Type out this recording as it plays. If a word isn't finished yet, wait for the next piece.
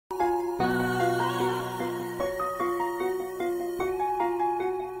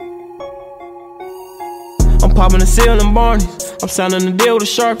popping the seal in Barney's. I'm signing the deal with a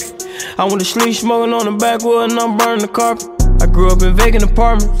Sharpie. I went to sleep smoking on the backwood and I'm burning the carpet. I grew up in vacant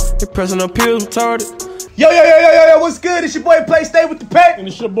apartments. They pressing up pills retarded. Yo, what's good? It's your boy Play Stay with the Pack. And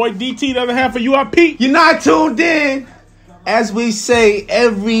it's your boy DT, the other half of UIP. You're not tuned in. As we say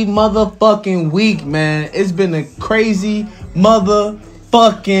every motherfucking week, man, it's been a crazy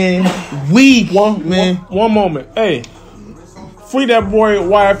motherfucking week, man. One moment. Hey, free that boy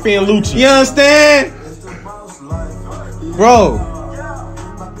YFN Lucci. You understand? Bro,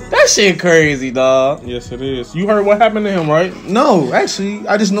 that shit crazy, dog. Yes, it is. You heard what happened to him, right? No, actually,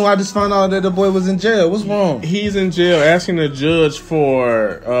 I just found out that the boy was in jail. What's wrong? He's in jail asking the judge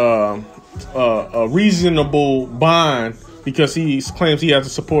for a reasonable bond because he claims he has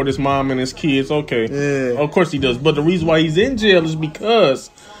to support his mom and his kids. Okay. Yeah. Of course he does. But the reason why he's in jail is because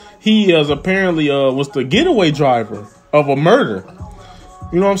he apparently was the getaway driver of a murder.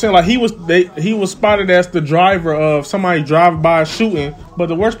 You know what I'm saying? Like he was spotted as the driver of somebody driving by shooting. But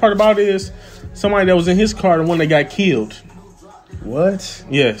the worst part about it is somebody that was in his car, the one that got killed. What?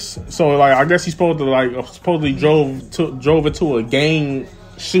 Yes. So like I guess he supposedly drove it to a gang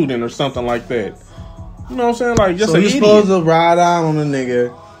shooting or something like that. You know what I'm saying? Like just so an you idiot. supposed to ride down on the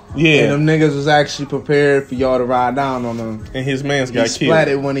nigga. Yeah. And them niggas was actually prepared for y'all to ride down on them. And his man's got killed.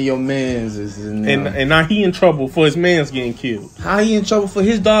 Splatted one of your mans. And now he in trouble for his man's getting killed. How he in trouble for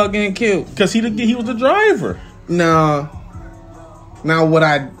his dog getting killed? Because he was the driver. Now what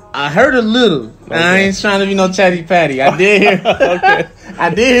I heard a little. Okay. I ain't trying to be no chatty patty. I did hear. Okay. I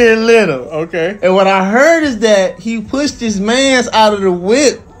did hear a little. Okay. And what I heard is that he pushed his mans out of the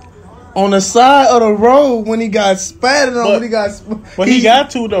whip on the side of the road when he got spatted on. But he got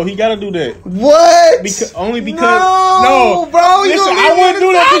to though. He got to do that. What? Only because no, bro. Listen, I wouldn't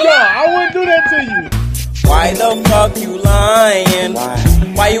do that to y'all. I wouldn't do that to you. Why the fuck you lying?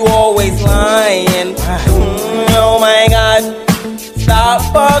 Why you always lying? Oh my God! Stop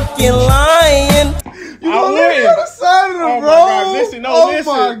fucking lying. You gonna leave me on the side of the road? My God. Listen.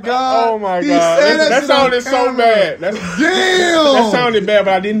 My God. Oh my God. That sounded so bad. Damn. That sounded bad,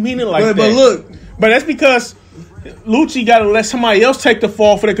 but I didn't mean it like that. But look. But that's because Lucci got to let somebody else take the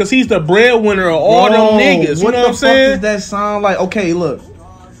fall for that because he's the breadwinner of all them niggas. You know what I'm saying? What does that sound like? Okay, look.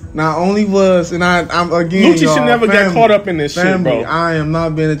 Not only was, and I'm again, Lucci should never get caught up in this shit, bro. I am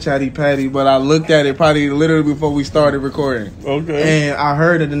not being a chatty patty, but I looked at it probably literally before we started recording. Okay. And I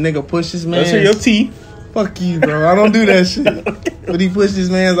heard that the nigga pushed his man. Let's hear your tea. Fuck you, bro. I don't do that shit. But he pushed his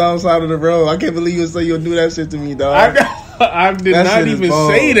mans outside of the road. I can't believe you say you'll do that shit to me, dog. I did not even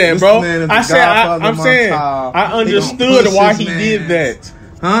say that, bro. I said I understood why he did that.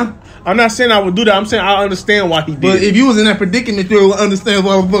 Huh? I'm not saying I would do that. I'm saying I understand why he did. But if you was in that predicament, you would understand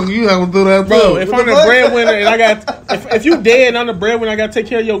why the fuck you have to do that, bro. If I'm the breadwinner and I got, if you dead and I'm the breadwinner, I got to take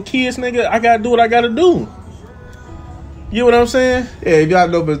care of your kids, nigga. I got to do what I got to do. You know what I'm saying? Yeah, if y'all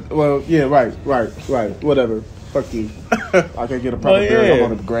know, but well, yeah, right, whatever. Fuck you. I can't get a proper burial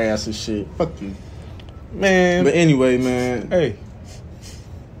on the grass and shit. Fuck you, man. But anyway, man. Hey,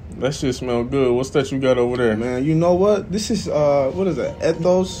 that shit smell good. What's that you got over there, man? You know what? This is what is that?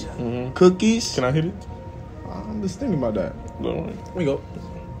 Ethos cookies. Can I hit it? I'm just thinking about that. No. Here we go.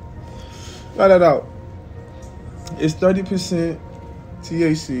 Try that out. It's 30%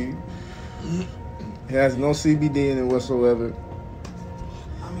 THC. It has no CBD in it whatsoever.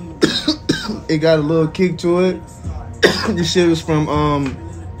 It got a little kick to it. This shit was from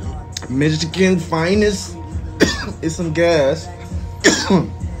Michigan Finest. It's some gas.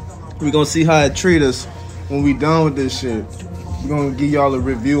 We're gonna see how it treat us when we done with this shit. We're gonna give y'all a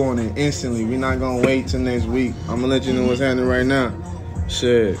review on it instantly. We're not gonna wait till next week. I'm gonna let you know what's happening right now.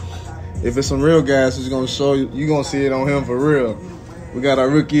 Shit. If it's some real gas, it's gonna show you. You gonna see it on him for real. We got our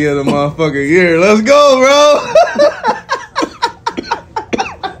rookie of the motherfucking year. Let's go, bro.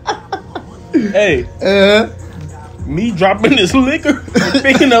 Hey. Me dropping this liquor,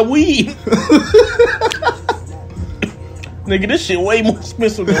 picking up weed. Nigga, this shit way more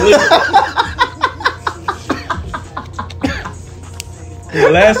expensive than liquor.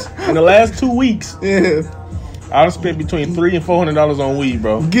 In the last 2 weeks, I've spent between $300 and $400 on weed,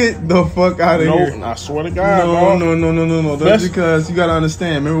 bro. Get the fuck out of here. I swear to God, bro. No. That's because you gotta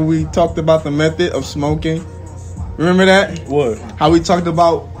understand. Remember we talked about the method of smoking? Remember that? What? How we talked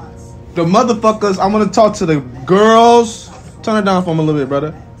about the motherfuckers. I'm gonna talk to the girls. Turn it down for me a little bit,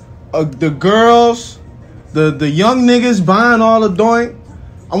 brother. The girls, the young niggas buying all the doink.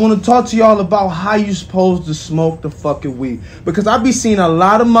 I want to talk to y'all about how you supposed to smoke the fucking weed. Because I be seeing a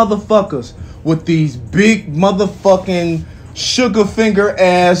lot of motherfuckers with these big motherfucking sugar finger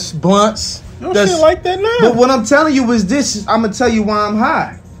ass blunts. No shit like that now. But what I'm telling you is this. I'm going to tell you why I'm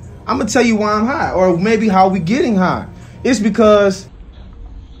high. I'm gonna tell you why I'm high, or maybe how we getting high. It's because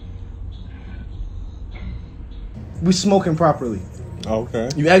we're smoking properly. Okay.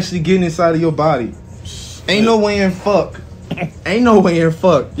 You actually getting inside of your body. Ain't no way in fuck. Ain't no way in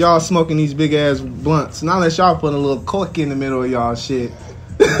fuck. Y'all smoking these big ass blunts. Not unless y'all put a little cork in the middle of y'all shit.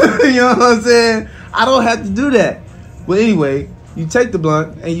 You know what I'm saying? I don't have to do that. But anyway, you take the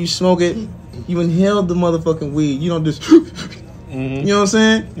blunt and you smoke it. You inhale the motherfucking weed. You don't just... You know what I'm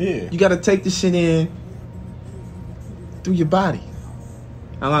saying? Yeah. You gotta take this shit in through your body.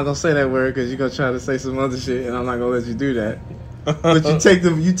 I'm not gonna say that word because you're gonna try to say some other shit, and I'm not gonna let you do that. But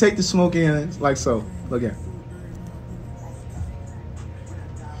you take the smoke in like so. Look at.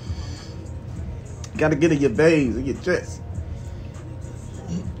 Gotta get in your veins and your chest.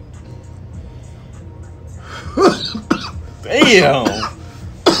 Damn.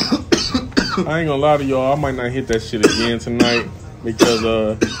 I ain't gonna lie to y'all. I might not hit that shit again tonight because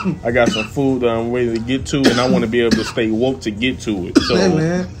I got some food that I'm ready to get to, and I want to be able to stay woke to get to it. So, hey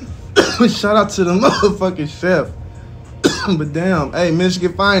man, shout out to the motherfucking chef. But damn, hey,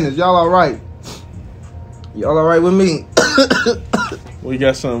 Michigan Finest, y'all all right? Y'all all right with me? we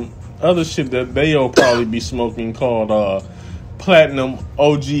got some other shit that they'll probably be smoking called Platinum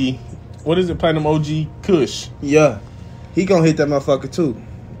OG. What is it? Platinum OG Kush. Yeah, he gonna hit that motherfucker too.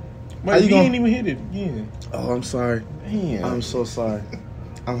 Man, he ain't even hit it again. Oh, I'm sorry. Damn. I'm so sorry.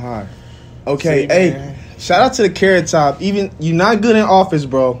 I'm high. Okay, See, hey, man. shout out to the Carrot Top. Even you're not good in office,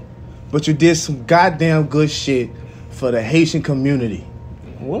 bro, but you did some goddamn good shit for the Haitian community.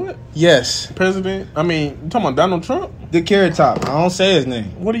 What? Yes, President? I mean, you talking about Donald Trump? the Carrot Top. I don't say his name.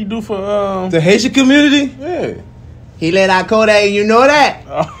 What do you do for The Haitian community. Yeah. He let out Kodak, you know that?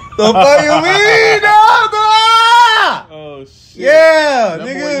 The fuck you mean, dog? Oh shit. Yeah, That boy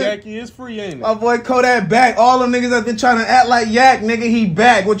nigga. Yaki is free, ain't it? My boy Kodak back. All them niggas that been trying to act like Yak, nigga, he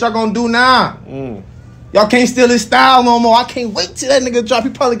back. What y'all gonna do now? Y'all can't steal his style no more. I can't wait till that nigga drop. He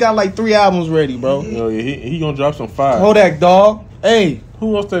probably got like 3 albums ready, bro. Oh yeah, he gonna drop some fire. Kodak, dog. Hey,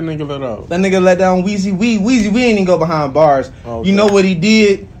 Who else that nigga let out? that nigga let down Weezy Wee. Weezy Wee ain't even go behind bars. Okay. You know what he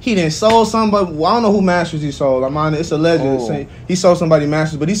did? He didn't sold somebody. Well, I don't know who masters he sold. I'm on it. It's a legend. Oh. He sold somebody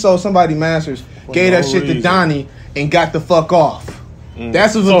masters, but he sold somebody masters. Gave no that shit to reason. Donnie and got the fuck off.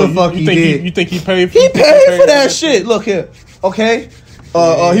 That's what the fuck he think did. You think he paid for He paid for that shit. Look here. Okay.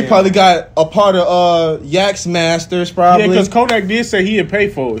 He probably got a part of Yak's masters probably. Yeah, because Kodak did say he had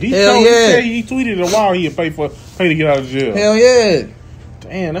paid for it. He tweeted a while he had pay to get out of jail. Hell yeah.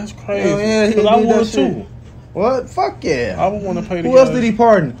 Damn, that's crazy. Hell yeah, he Because I did that would shit. too. What? Fuck yeah. I would want to pay to Who get else out did of he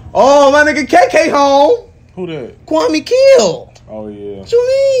pardon? Oh, my nigga KK home. Who that? Kwame Kill. Oh yeah. What you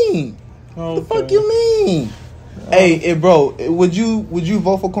mean? Oh, The fuck you mean? Hey, bro, would you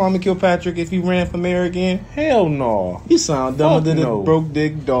vote for Kwame Kilpatrick if he ran for mayor again? Hell no. He sound dumber Fuck than no. a broke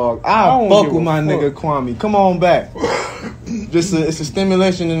dick dog. I I'll don't fuck give with a my fuck. nigga Kwame. Come on back. It's a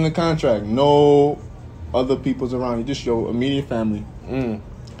stimulation in the contract. No other people's around you. Just your immediate family.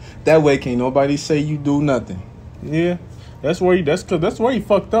 That way, can't nobody say you do nothing. Yeah. That's where he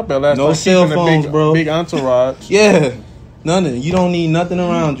fucked up at last No time. cell Keeping a phones, big, bro. Big entourage. Yeah. Nothing. You don't need nothing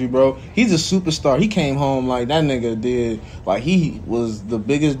around you, bro. He's a superstar. He came home like that nigga did. Like he was the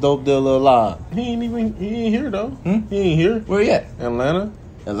biggest dope dealer alive. He ain't here though. He ain't here. Where he at? Atlanta.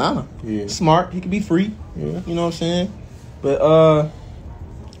 Atlanta. Yeah. Smart. He could be free. Yeah. You know what I'm saying? But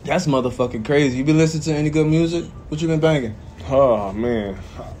that's motherfucking crazy. You been listening to any good music? What you been banging? Oh man.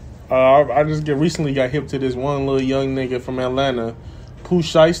 I just recently got hip to this one little young nigga from Atlanta, Pooh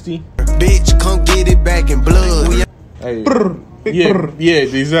Shiesty. Bitch, come get it back in blood. Hey, yeah,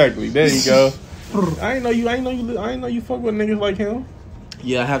 exactly. There you go. I ain't know you fuck with niggas like him.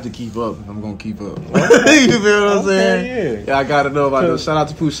 Yeah, I have to keep up. I'm gonna keep up. You feel what I'm saying? Yeah. I gotta know about those. Shout out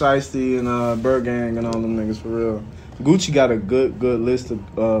to Pooh Shiesty and Bird Gang and all them niggas for real. Gucci got a good list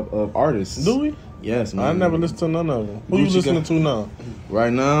of artists. Do we? Yes, man. I never listened to none of them. Who you Gucci listening got- to now?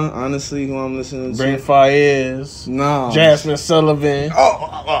 Right now, honestly, who I'm listening to? Brent Faiyaz, Nah. Jasmine Sullivan.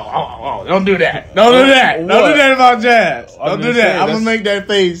 Oh, don't do that. Don't do that. Don't What? do that about Jazz. I'm Don't do just that. saying, I'm gonna that's- make that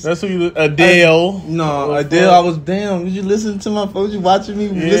face. That's who you. Adele. No, Adele, I was damn. Was you listening to my phone? Was you watching me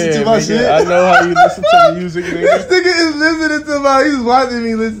listen to my nigga, shit? I know how you listen to music, This nigga. nigga is listening to my. He was watching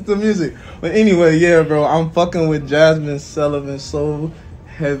me listen to music. But anyway, yeah, bro, I'm fucking with Jasmine Sullivan so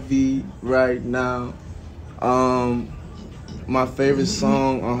heavy right now. My favorite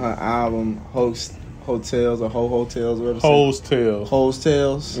song on her album, Host Hotels or Ho Hotels, whatever. Hoes Tale. Hoes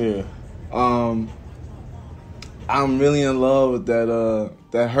Tales. Yeah. I'm really in love with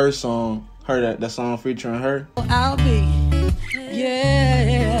that her song. That song featuring her. I'll be,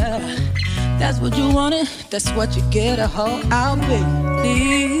 yeah. that's what you wanted, that's what you get. A whole outfit.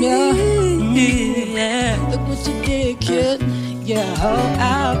 Yeah. Look what you did, kid. Yeah, a whole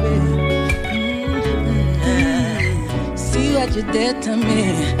outfit. See what you did to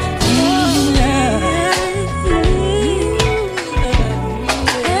me.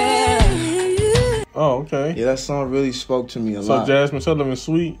 Oh, okay. Yeah, that song really spoke to me a So lot. Jasmine Sullivan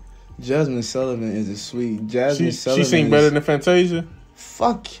sweet. Jasmine Sullivan is a sweet. Jasmine She Sullivan. sing better than Fantasia.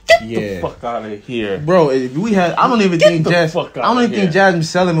 Fuck yeah. The fuck out of here. Bro, if we had, I don't even think fuck out I don't of even think here. Jasmine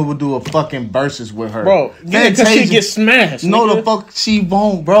Sullivan would do a fucking versus with her. Bro, yeah, because she get smashed. No, nigga. the fuck she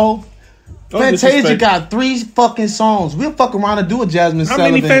won't, bro. Don't Fantasia disrespect. got 3 fucking songs. We'll fuck around and do a Jasmine How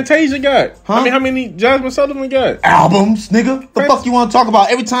Sullivan. many Fantasia got? Huh? How many Jasmine Sullivan got? Albums, nigga. The fuck you want to talk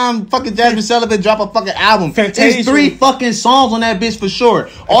about? Every time fucking Jasmine Sullivan drop a fucking album, Fantasia. there's 3 fucking songs on that bitch for sure.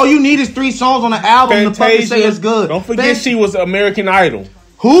 All you need is 3 songs on the album to fucking say it's good. Don't forget she was American Idol.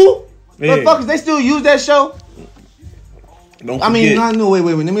 Who? Yeah. The fuck is they still use that show? Don't forget. I mean, no, wait.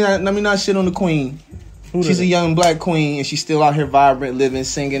 Let me not shit on the queen. Who She's that? a young black queen and she's still out here vibrant, living,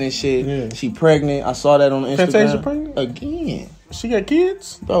 singing and shit. Yeah. She pregnant. I saw that on Instagram. Fantasia pregnant? Again. She got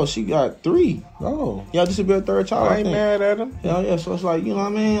kids? Bro, she got 3. Oh. Yeah, this will be her 3rd child. I ain't think. mad at him. Yeah, so it's like, you know what I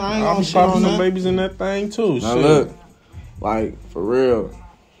mean? I ain't I'll gonna be shit on popping some that. babies in that thing too. Now Shit. look, like, for real,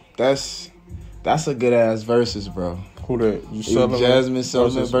 that's a good ass versus, bro. Who that? You Jasmine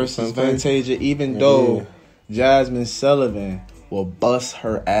Sullivan versus Fantasia, even though Jasmine Sullivan will bust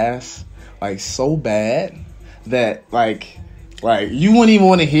her ass like so bad that like you wouldn't even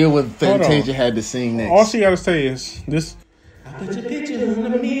want to hear what Fantasia had to sing next. All she gotta say is this. I put your picture in the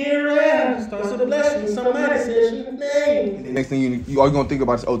mirror. Starts a blessing. Somebody says your name. Next thing you all you gonna think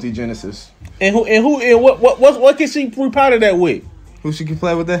about is OT Genesis. And what can she reply to that with? Who she can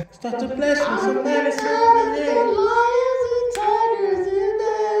play with that? Starts a blessing. Somebody says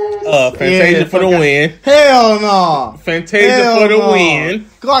Fantasia for the win. Hell no. Fantasia for the win.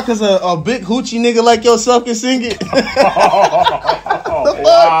 God, cause a big hoochie nigga like yourself can sing it.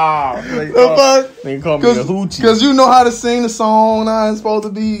 Wow. The fuck? They call me a hoochie. Cause you know how to sing the song. Now it's supposed to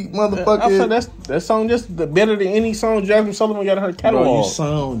be motherfucking. That song just better than any song Jasmine Sullivan got in her catalog. Bro, you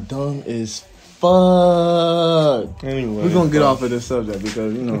sound dumb as fuck. Anyway, we're gonna get off of this subject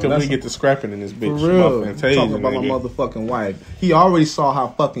because you know until we get to scrapping in this bitch. for real. Fantasia, Talking about nigga. my motherfucking wife. He already saw how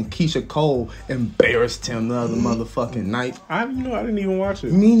fucking Keisha Cole embarrassed him the other motherfucking night. I didn't even watch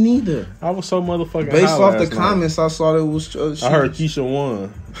it. Me neither. I was so motherfucking Based high off the last night. comments, I saw that it was. I heard Keisha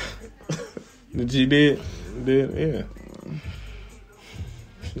won. Did you did? Yeah.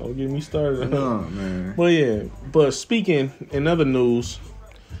 Don't get me started. No, man. But speaking in other news,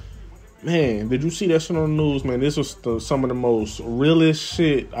 man, did you see that shit on the news, man? This was some of the most realest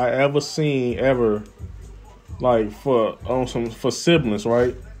shit I ever seen ever. Like for siblings,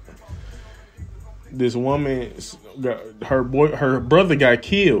 right? This woman her brother got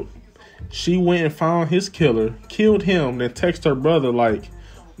killed. She went and found his killer, killed him, then text her brother like,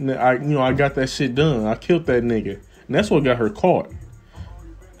 I got that shit done. I killed that nigga. And that's what got her caught.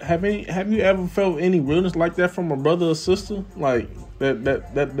 Have you ever felt any realness like that from a brother or sister? Like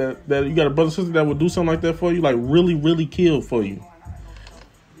that you got a brother or sister that would do something like that for you, like really, really kill for you?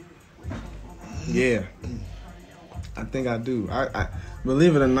 Yeah, I think I do. I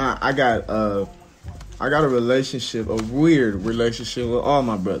believe it or not, I got a relationship, a weird relationship with all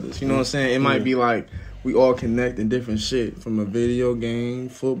my brothers. You know what I'm saying? It might be like we all connect in different shit from a video game,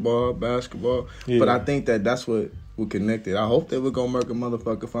 football, basketball. Yeah. But I think that's what we connected. I hope that we're gonna murk a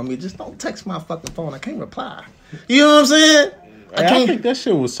motherfucker for me. Just don't text my fucking phone. I can't reply. You know what I'm saying? I think that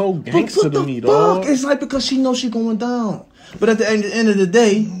shit was so gangster to me, dog. It's like because she knows she going down. But at the end of the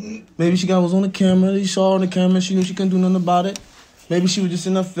day, maybe she was on the camera. You saw her on the camera. She knew she couldn't do nothing about it. Maybe she was just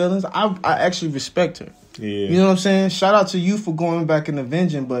in her feelings. I actually respect her. Yeah. You know what I'm saying? Shout out to you for going back and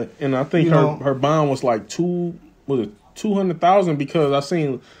avenging, but And I think her bond was like $200,000 because I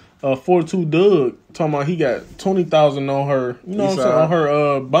seen 42 Doug talking about he got $20,000 on her. You know what I'm saying? On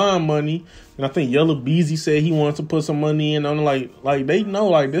her bond money. And I think Yellow Beezy said he wanted to put some money in on like they know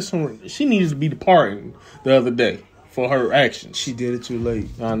like this one. She needs to be departing the other day for her actions. she did it too late.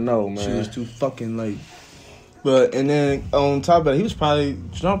 I know, man. She was too fucking late. But and then on top of that,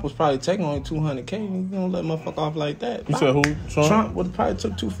 Trump was probably taking only $200K. You don't let motherfucker off like that. You said who? Trump would have probably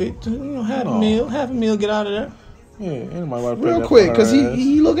took $250. Half a meal, get out of there. Yeah, anybody like Real quick, because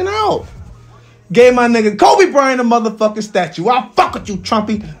he looking out. Gave my nigga Kobe Bryant a motherfucking statue. I'll fuck with you,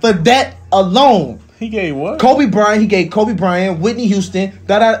 Trumpy, for that alone. He gave what? Kobe Bryant, he gave Kobe Bryant, Whitney Houston,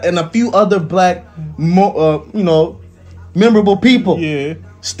 and a few other black, memorable people. Yeah.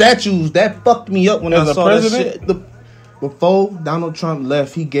 Statues. That fucked me up when As I a saw president? that shit. before Donald Trump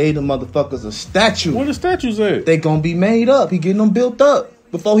left, he gave the motherfuckers a statue. Where the statues at? They gonna be made up. He getting them built up.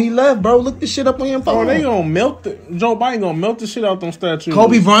 Before he left, bro, look this shit up on your phone. Oh, they gonna melt it. Joe Biden gonna melt the shit out them statues.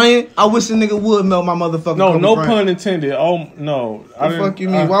 Kobe Bryant, I wish a nigga would melt my motherfucking No, Kobe no Bryant. pun intended. Oh no, The fuck you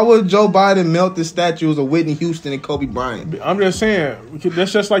mean? Why would Joe Biden melt the statues of Whitney Houston and Kobe Bryant? I'm just saying.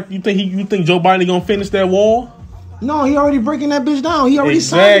 That's just like you think Joe Biden gonna finish that wall? No, he already breaking that bitch down. He already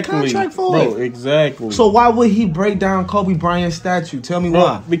signed the contract for bro. it. Exactly. So why would he break down Kobe Bryant's statue? Tell me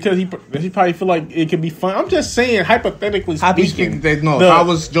why. Because he probably feel like it could be fun. I'm just saying, hypothetically speaking. If I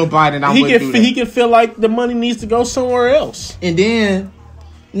was Joe Biden, I wouldn't do that. He can feel like the money needs to go somewhere else. And then,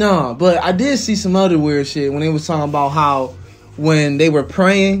 no, but I did see some other weird shit when they was talking about how when they were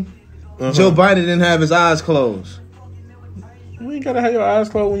praying, Joe Biden didn't have his eyes closed. You ain't gotta have your eyes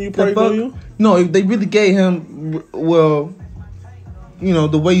closed when you pray, do you? No, they really gave him, well, you know,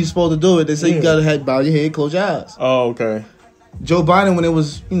 the way you're supposed to do it. They say you gotta bow your head, close your eyes. Oh, okay. Joe Biden, when it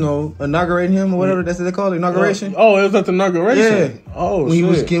was, you know, inaugurating him or whatever that's what they call it, inauguration. Oh, it was at the inauguration. Yeah. Oh, when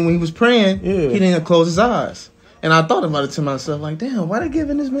shit. he was praying, Yeah. he didn't close his eyes. And I thought about it to myself, like, damn, why they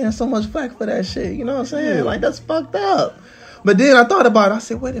giving this man so much flack for that shit? You know what I'm saying? Yeah. Like, that's fucked up. But then I thought about it. I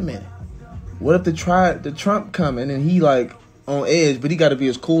said, wait a minute. What if the Trump coming and he like on edge, but he got to be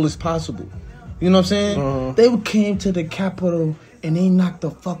as cool as possible? You know what I'm saying? They came to the Capitol and they knocked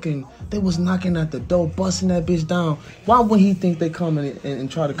they was knocking at the door, busting that bitch down. Why would he think they coming and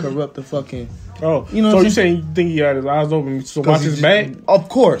try to corrupt the fucking? Oh, you know so what you I'm saying you think he had his eyes open to watch his back? Of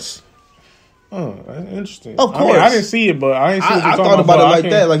course. Oh, that's interesting. Of course. I mean, I didn't see it, but I ain't see what you're I talking thought about it like I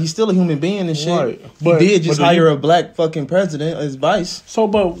that. Like, he's still a human being and shit. Right. He did just but hire a black fucking president as vice. So,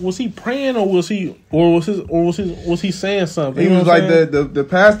 but was he praying or was he saying something? He You know was what like I'm saying? the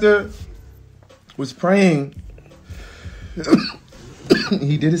pastor was praying.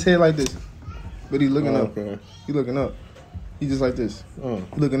 He did his head like this, but he looking up. Okay. He looking up. He just like this, Oh.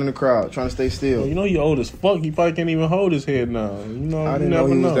 looking in the crowd, trying to stay still. Well, you know he old as fuck. He probably can't even hold his head now. You know, I you didn't know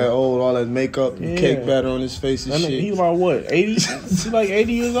never he was that old, all that makeup, and Yeah. cake batter on his face and I know, shit. he like what, 80? He's like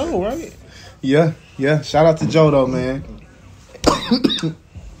 80 years old, right? Yeah. Shout out to Joe though, man.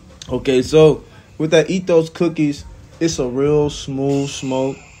 Okay, so with that Eat Those Cookies, it's a real smooth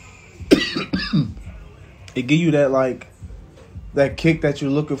smoke. It give you that kick that you're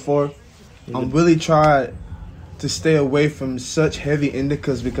looking for. I'm really trying to stay away from such heavy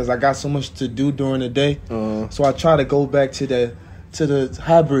indicas because I got so much to do during the day. So I try to go back to the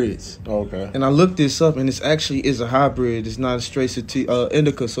hybrids. Okay. And I looked this up, and it's actually is a hybrid. It's not a straight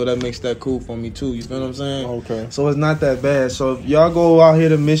indica, so that makes that cool for me too. You feel what I'm saying? Okay. So it's not that bad. So if y'all go out here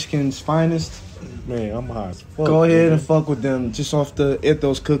to Michigan's finest, Man, I'm high as fuck. go ahead man. and fuck with them. Just off the Eat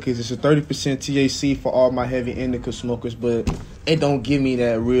Those Cookies. It's a 30% THC for all my heavy indica smokers, but it don't give me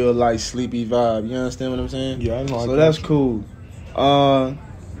that real light sleepy vibe. You understand what I'm saying? Yeah, I know. So that's cool.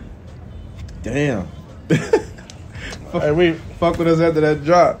 Damn. Hey, wait. Fuck with us after that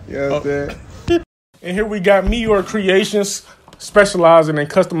drop. You understand? And here we got Meteor Creations, specializing in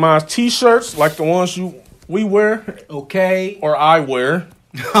customized T-shirts like the ones we wear. Okay. Or I wear.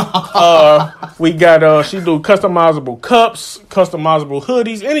 We got she do customizable cups, customizable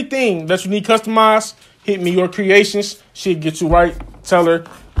hoodies, anything that you need customized. Hit Meteor Creations. She'll get you right. Tell her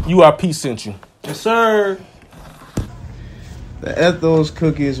UIP sent you. Yes, sir. The Eat Those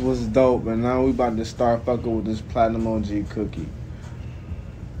Cookies was dope, and now we about to start fucking with this Platinum OG cookie.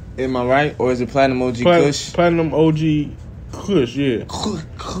 Am I right? Or is it Platinum OG Kush? Platinum OG Kush, yeah.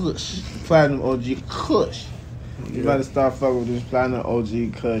 Kush. Platinum OG Kush. You better start fucking with this Platinum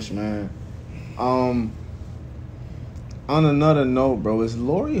OG Kush, man. On another note, bro, is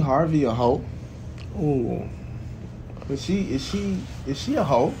Lori Harvey a hoe? Ooh. Is she a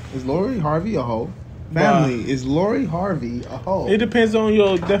hoe? Is Lori Harvey a hoe? Family, is Lori Harvey a hoe? It depends on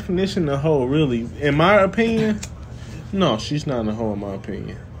your definition of hoe, really. In my opinion, no, she's not a hoe in my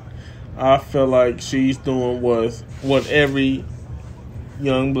opinion. I feel like she's doing what every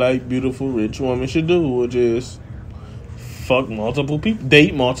young, black, beautiful, rich woman should do, which is fuck multiple people,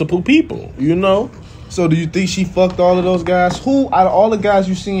 date multiple people, you know? So do you think she fucked all of those guys? Who, out of all the guys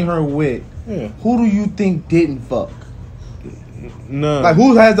you seen her with, who do you think didn't fuck? None. Like,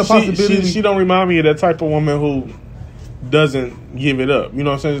 who has the possibility? She don't remind me of that type of woman who doesn't give it up. You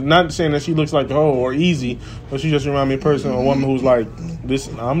know what I'm saying? Not saying that she looks like a hoe or easy, but she just reminds me of a person, a woman who's like, this,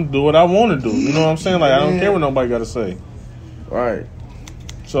 I'm do what I want to do. You know what I'm saying? Like, I don't care what nobody got to say. Right.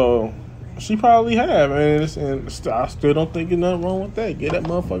 So, she probably have, and I still don't think there's nothing wrong with that. Get that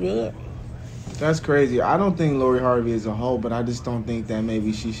motherfucker up. That's crazy. I don't think Lori Harvey is a hoe, but I just don't think that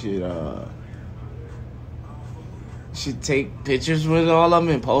maybe she should take pictures with all of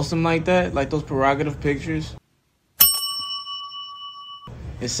them and post them like that, like those prerogative pictures.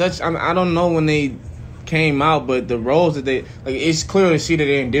 It's such. I don't know when they came out, but the roles that they like, it's clear to see that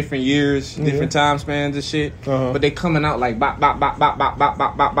they're in different years, different time spans and shit. But they coming out like bop bop bop bop bop bop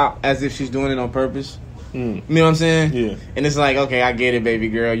bop bop bop as if she's doing it on purpose. You know what I'm saying? Yeah. And it's like, okay, I get it, baby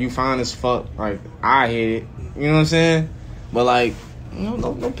girl. You fine as fuck. Like, I hit it. You know what I'm saying? But like,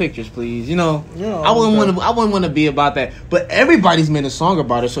 no pictures, please. You know, I wouldn't want to be about that. But everybody's made a song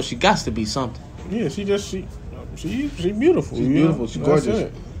about her, so she got to be something. Yeah, she beautiful. She's beautiful. She's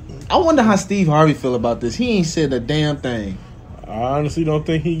gorgeous. I wonder how Steve Harvey feel about this. He ain't said a damn thing. I honestly don't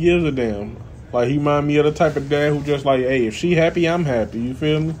think he gives a damn. Like, he remind me of the type of dad who just like, hey, if she happy, I'm happy. You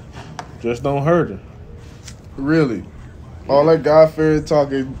feel me? Just don't hurt her. Really? All that God-fearing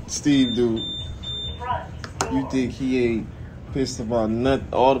talking Steve dude. You think he ain't pissed about nothing?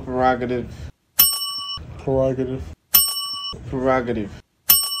 All the prerogative.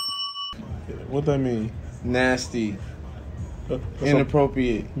 What that mean? Nasty.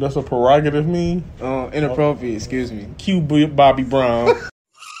 Inappropriate. That's a prerogative mean? Inappropriate, excuse me. Cue Bobby Brown.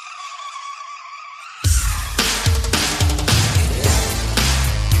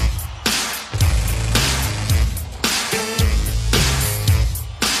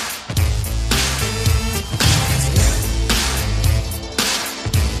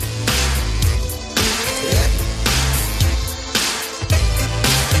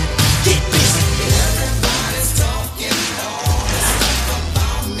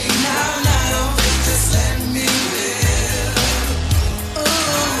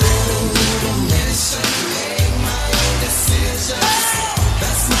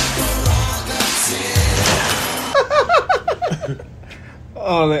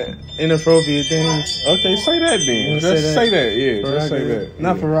 All that inappropriate things. Okay, say that then. Just say that. Yeah, just say that.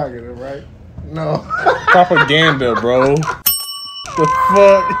 Not prerogative, right? No. Propaganda, bro. The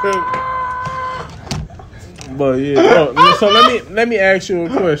fuck. But yeah. Bro, so let me ask you a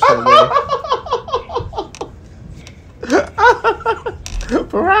question, bro.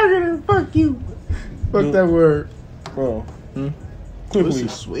 Prerogative. Fuck you. Fuck that word, bro. Quickly. This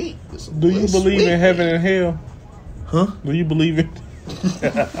is sweet. Do you believe in heaven and hell? Huh? Do you believe in?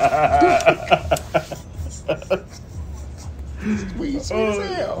 Sweet as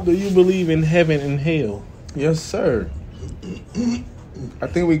hell. Do you believe in heaven and hell? Yes, sir. I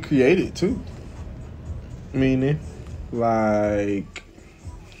think we created too. Meaning? Like,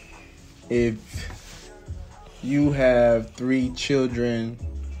 if you have 3 children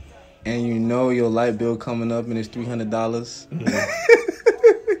and you know your light bill coming up and it's $300,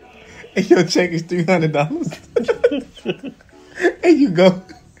 and your check is $300, and you go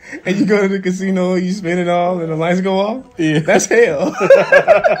to the casino, you spend it all, and the lights go off. Yeah, that's hell.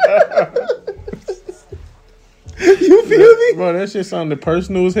 You feel me, bro? That shit sounded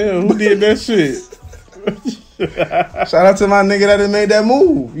personal as hell. Who did that shit? Shout out to my nigga that done made that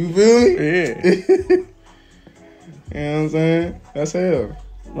move. You feel me? Yeah. You know what I'm saying? That's hell.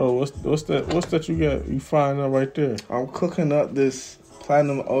 Oh, what's that you got? You find out right there. I'm cooking up this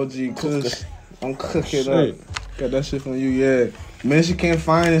Platinum OG Kush. I'm cooking up. Got that shit from you, yeah. Michigan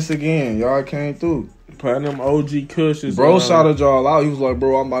Finest again. Y'all came through. Platinum OG Kush is... Bro shouted y'all out. He was like,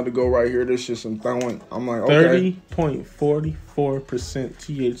 bro, I'm about to go right here. This shit some throwing. I'm like, okay. 30.44%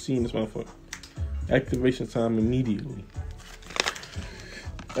 THC in this motherfucker. Activation time immediately.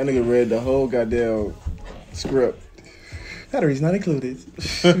 That nigga read the whole goddamn script. Batteries not included.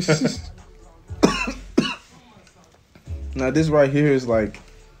 Now this right here is like,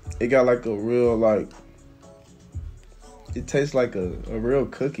 it got like a real like, it tastes like a real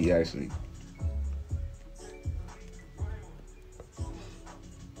cookie actually.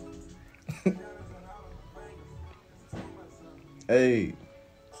 Hey,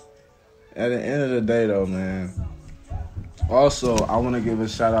 at the end of the day though, man. Also, I want to give a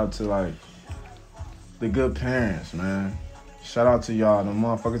shout out to like the good parents, man. Shout out to y'all, the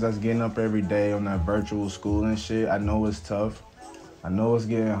motherfuckers that's getting up every day on that virtual school and shit. I know it's tough. I know it's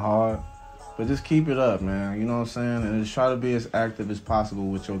getting hard. But just keep it up, man. You know what I'm saying? And just try to be as active as possible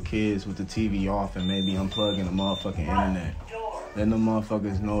with your kids with the TV off and maybe unplugging the motherfucking internet. Letting the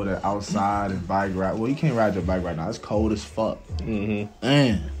motherfuckers know that outside is bike ride. Well, you can't ride your bike right now. It's cold as fuck. Mm-hmm.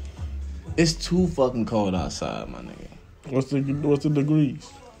 Man, it's too fucking cold outside, my nigga. What's the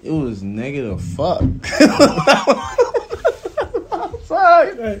degrees? It was negative fuck.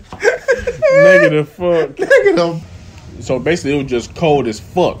 Outside. Negative fuck. Negative. So basically, it was just cold as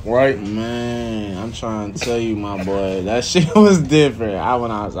fuck, right? Man, I'm trying to tell you, my boy, that shit was different. I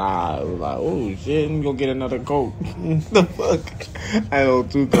went outside. I was like, oh shit, I'm gonna get another coat. The fuck? I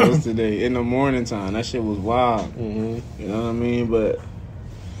had 2 coats today in the morning time. That shit was wild. Mm-hmm. You know what I mean? But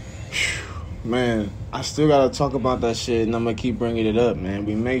Man, I still gotta talk about that shit, and I'm gonna keep bringing it up, man.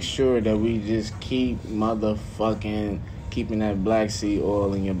 We make sure that we just keep motherfucking keeping that black seed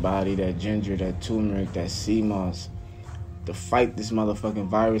oil in your body, that ginger, that turmeric, that sea moss, to fight this motherfucking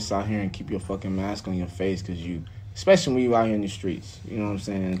virus out here and keep your fucking mask on your face, because you, especially when you out here in the streets, you know what I'm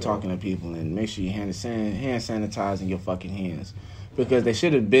saying, and talking to people, and make sure you hand sanitizing your fucking hands, because there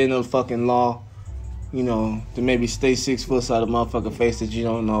should have been a fucking law, you know, to maybe stay 6 foot out of motherfucking face that you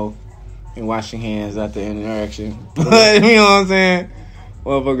don't know. And wash your hands after interaction. But, you know what I'm saying?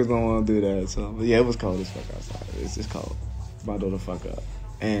 Motherfuckers don't want to do that. So, but yeah, it was cold as fuck outside. It's just cold. About to the fuck up.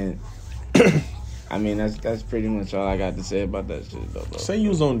 And, I mean, that's pretty much all I got to say about that shit, though, bro. Say you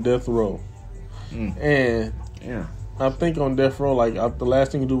was on death row. And yeah, I think on death row, like, the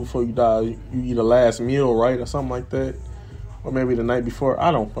last thing you do before you die, you eat a last meal, right? Or something like that. Or maybe the night before.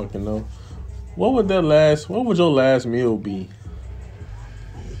 I don't fucking know. What would your last meal be?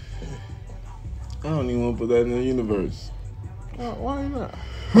 I don't even want to put that in the universe. Why not?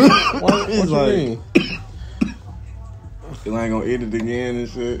 What you mean? Cause I ain't gonna eat it again and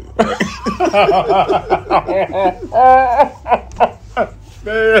shit.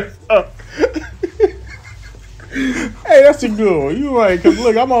 Hey, that's a good one. You right? Cause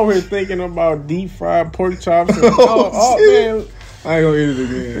look, I'm over here thinking about deep fried pork chops. And, man, I ain't gonna eat it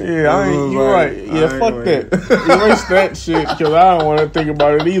again. Yeah, you right. Yeah, fuck that. Erase that shit, cause I don't want to think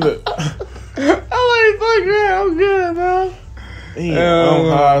about it either. I'm like, fuck that. I'm good, bro. I'm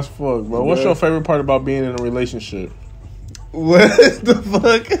high as fuck, bro. What's your favorite part about being in a relationship? What the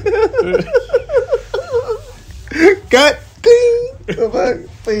fuck? Cut. Ding. The fuck?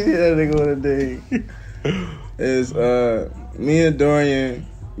 Please hit that nigga on the day. Is me and Dorian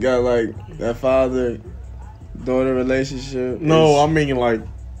got like that father-daughter relationship. No, I mean like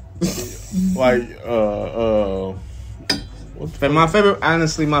my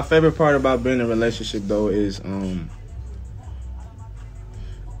favorite part about being in a relationship though is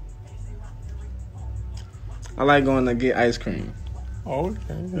I like going to get ice cream. Oh, okay.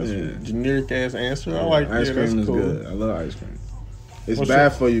 That's a generic ass answer. I like ice cream is cool. Good. I love ice cream. It's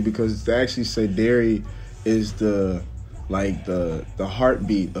bad for you because they actually say dairy is the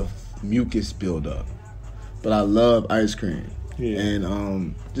heartbeat of mucus buildup. But I love ice cream. Yeah.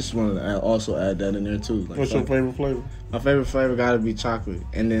 And just wanted to also add that in there too. Like, what's your favorite flavor? My favorite flavor gotta be chocolate.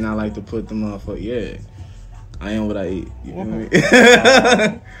 And then I like to put the motherfucker, I am what I eat. You feel me?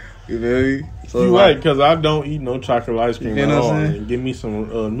 You feel me? So you right, because I don't eat no chocolate ice cream at all. And give me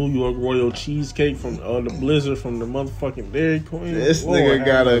some New York Royal cheesecake from the Blizzard from the motherfucking Dairy Queen. This nigga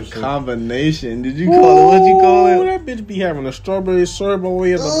got a combination. Did you call it? What'd you call it? That bitch be having a strawberry syrup all the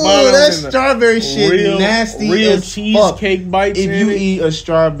way at the bottom. That strawberry shit nasty real as cheesecake bites. If you eat a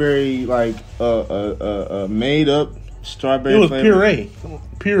strawberry, like made up strawberry, it was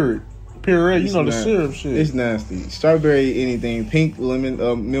flavor. Puree, you know, the syrup shit. It's nasty. Strawberry, anything. Pink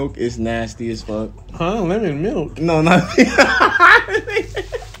lemon milk is nasty as fuck. Huh? Lemon milk? No, not. I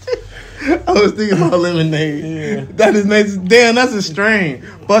was thinking about lemonade. Yeah. That is amazing. Damn, that's a strain.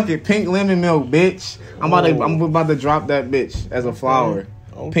 Fuck it. Pink lemon milk, bitch. I'm about to drop that bitch as a flower.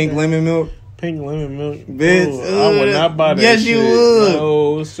 Okay. Pink lemon milk. Pink lemon milk, bitch. I would not buy that. Yes, shit. You would.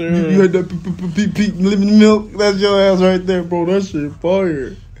 No, sir. You heard that pink lemon milk? That's your ass right there, bro. That shit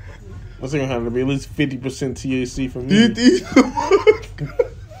fire. What's it gonna have to be at least 50% THC from me? The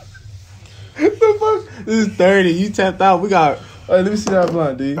fuck? This is 30. You tapped out. We got. Let me see that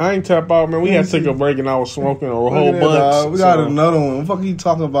blunt, dude. I ain't tap out, man. We had to take a break and I was smoking a whole bunch. We got another one. What the fuck are you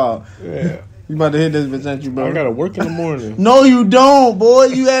talking about? Yeah. You about to hit this bitch, ain't you, bro? I gotta work in the morning. No, you don't, boy.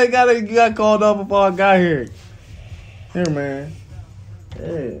 You got called up before I got here. Here, man.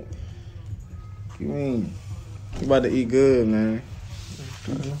 Hey. You mean? You about to eat good, man.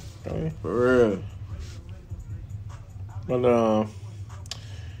 Okay. For real. But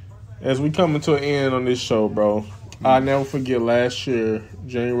as we come to an end on this show, bro, I'll never forget last year,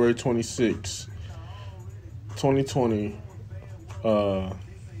 January 26, 2020. I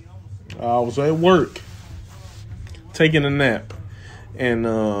was at work taking a nap, and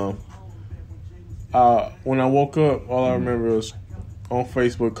when I woke up, all I remember was on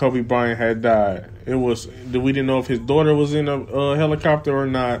Facebook, Kobe Bryant had died. We didn't know if his daughter was in a helicopter or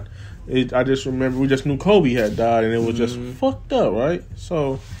not. I just remember we just knew Kobe had died, and it was just fucked up, right?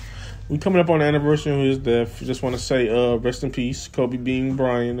 So we coming up on the anniversary of his death. Just want to say rest in peace, Kobe Bean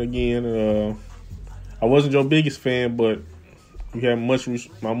Bryant again. I wasn't your biggest fan, but you have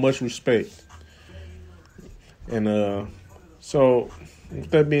my much respect. And so with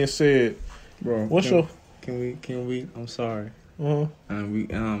that being said, bro, what's can we? I'm sorry. Uh-huh. I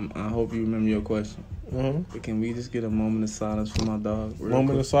hope you remember your question. Uh-huh. But can we just get a moment of silence for my dog?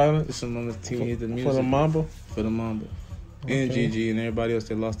 Moment of silence? Just a moment to hear the music. For the Mamba? For the Mamba. Okay. And Gigi and everybody else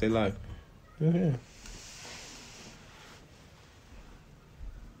that lost their life. Yeah.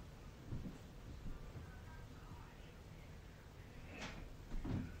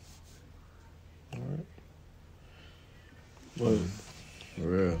 All right. Well, for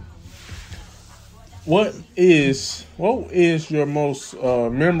real. What is your most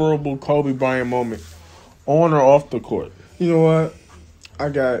memorable Kobe Bryant moment, on or off the court? You know what? I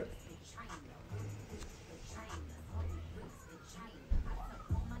got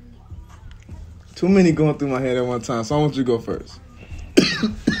too many going through my head at one time, so I want you to go first.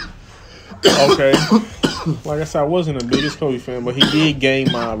 Okay. Like I said, I wasn't the biggest Kobe fan, but he did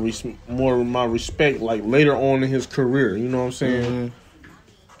gain my respect like later on in his career. You know what I'm saying? Mm-hmm.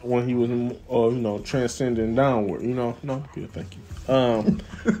 When he was, transcending downward. No, good, thank you.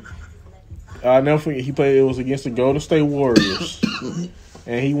 I'll never forget, it was against the Golden State Warriors.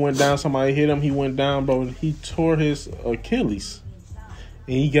 And he went down, somebody hit him, he went down, bro, and he tore his Achilles.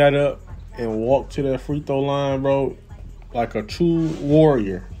 And he got up and walked to that free throw line, bro, like a true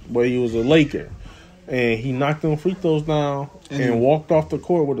warrior. But he was a Laker. And he knocked them free throws down and walked off the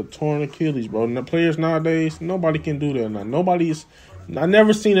court with a torn Achilles, bro. And the players nowadays, nobody can do that now. I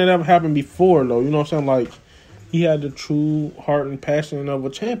never seen it ever happen before, though. You know what I'm saying? Like, he had the true heart and passion of a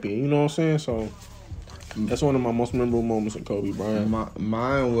champion. You know what I'm saying? So, that's one of my most memorable moments of Kobe Bryant.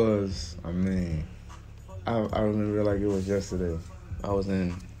 Mine was, I remember like it was yesterday. I was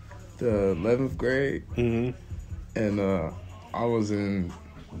in the 11th grade, and I was in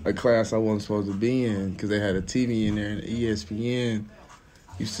a class I wasn't supposed to be in because they had a TV in there, and ESPN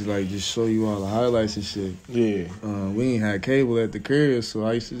used to like just show you all the highlights and shit. Yeah. We ain't had cable at the crib, so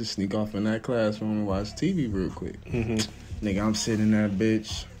I used to just sneak off in that classroom and watch TV real quick. Nigga, I'm sitting in that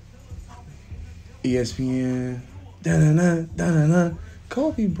bitch. ESPN. Da-da-da, da-da-da.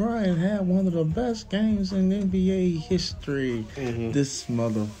 Kobe Bryant had one of the best games in NBA history. This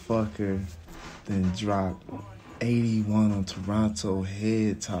motherfucker then dropped 81 on Toronto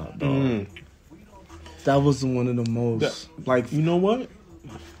head top, dog. That was one of the most you know what?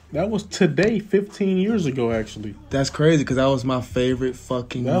 That was today, 15 years ago, actually. That's crazy, because that was my favorite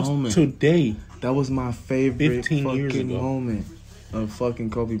fucking moment. That was today. That was my favorite 15 years fucking ago. moment of fucking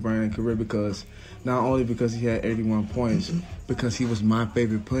Kobe Bryant's career, because not only because he had 81 points, because he was my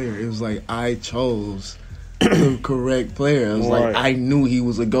favorite player. It was like I chose the correct player. It was like I knew he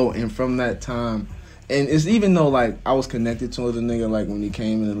was a GOAT, and from that time, and it's even though like I was connected to the nigga like when he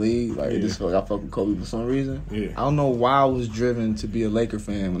came in the league, like it just felt like I fucked with Kobe for some reason. Yeah. I don't know why I was driven to be a Laker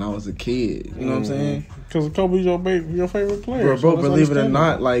fan when I was a kid. You know what I'm saying? Because Kobe's your favorite player. Bro, so believe it or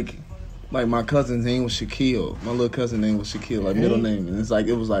not, like my cousin's name was Shaquille. My little cousin's name was Shaquille, like middle name, and it's like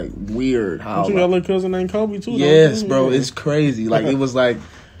it was like weird how. But you got a little cousin named Kobe too. Yes, bro, it's crazy. Like it was like.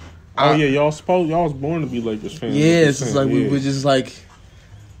 y'all was born to be Lakers fans. Yeah, it's like we were just like.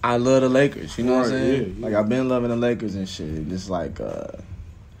 I love the Lakers, you know what I'm saying? Yeah. Like, I've been loving the Lakers and shit. It's like,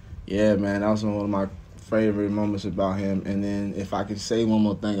 yeah, man, that was one of my favorite moments about him. And then if I could say one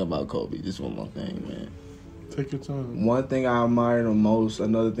more thing about Kobe, just one more thing, man. Take your time. One thing I admire the most,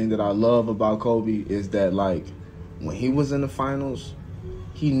 another thing that I love about Kobe is that, like, when he was in the finals,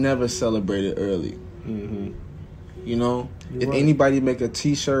 he never celebrated early. You know? If anybody make a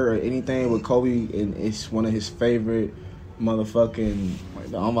T-shirt or anything with Kobe, and it's one of his favorite motherfucking, like,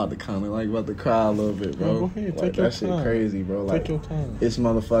 I'm about to kind of like about to cry a little bit, bro. Go ahead, like, that shit crazy, bro. Like, take your time. It's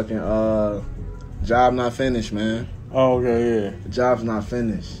motherfucking job not finished, man. Oh, okay, yeah. Job's not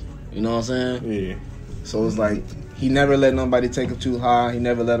finished. You know what I'm saying? Yeah. So it's like he never let nobody take him too high. He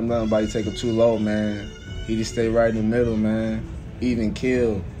never let nobody take him too low, man. He just stayed right in the middle, man. Even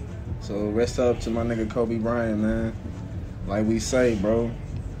kill. So rest up to my nigga Kobe Bryant, man. Like we say, bro.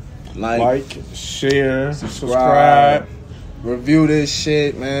 Like, share, subscribe. Review this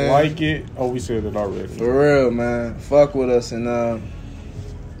shit, man. Like it. Oh, we said it already. For real, man. Fuck with us and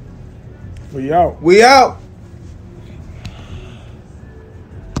we out. We out.